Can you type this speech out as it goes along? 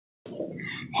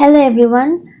Hello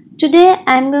everyone. Today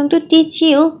I am going to teach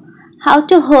you how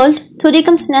to hold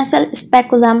Thudicum's nasal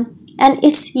speculum and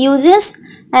its uses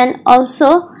and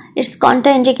also its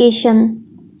contraindication.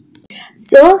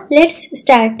 So let's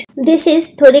start. This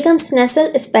is Thudicum's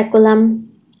nasal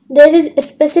speculum. There is a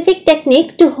specific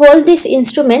technique to hold this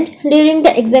instrument during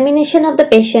the examination of the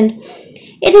patient.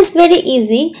 It is very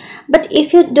easy, but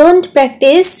if you don't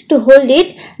practice to hold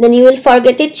it, then you will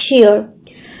forget it sure.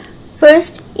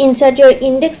 First, insert your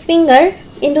index finger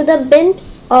into the bend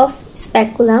of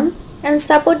speculum and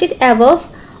support it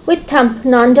above with thumb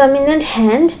non-dominant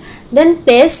hand. Then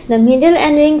place the middle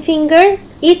and ring finger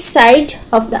each side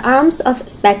of the arms of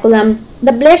speculum.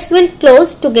 The blades will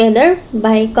close together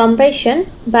by compression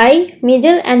by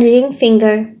middle and ring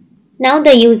finger. Now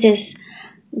the uses.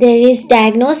 There is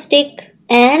diagnostic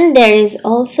and there is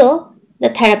also the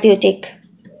therapeutic.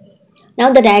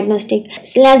 Now the diagnostic.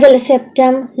 Nasal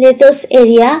septum, lithosis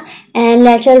area and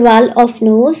lateral wall of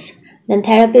nose. Then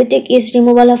therapeutic is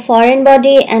removal of foreign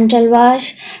body, antral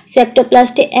wash,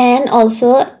 septoplasty and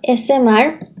also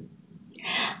SMR.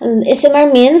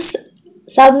 SMR means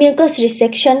submucous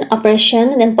resection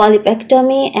operation, then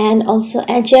polypectomy and also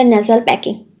anterior nasal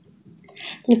packing.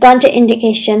 Then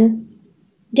contraindication.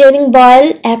 During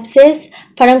boil, abscess,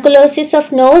 furunculosis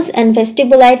of nose and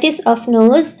vestibulitis of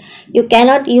nose, you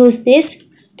cannot use this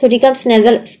Thudicum's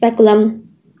nasal speculum.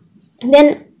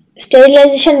 Then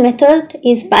sterilization method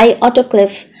is by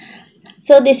autoclave.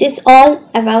 So this is all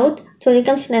about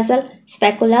Thudicum's nasal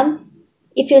speculum.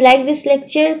 If you like this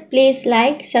lecture, please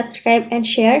like, subscribe and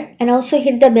share, and also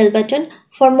hit the bell button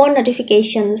for more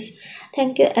notifications.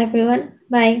 Thank you everyone.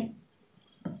 Bye.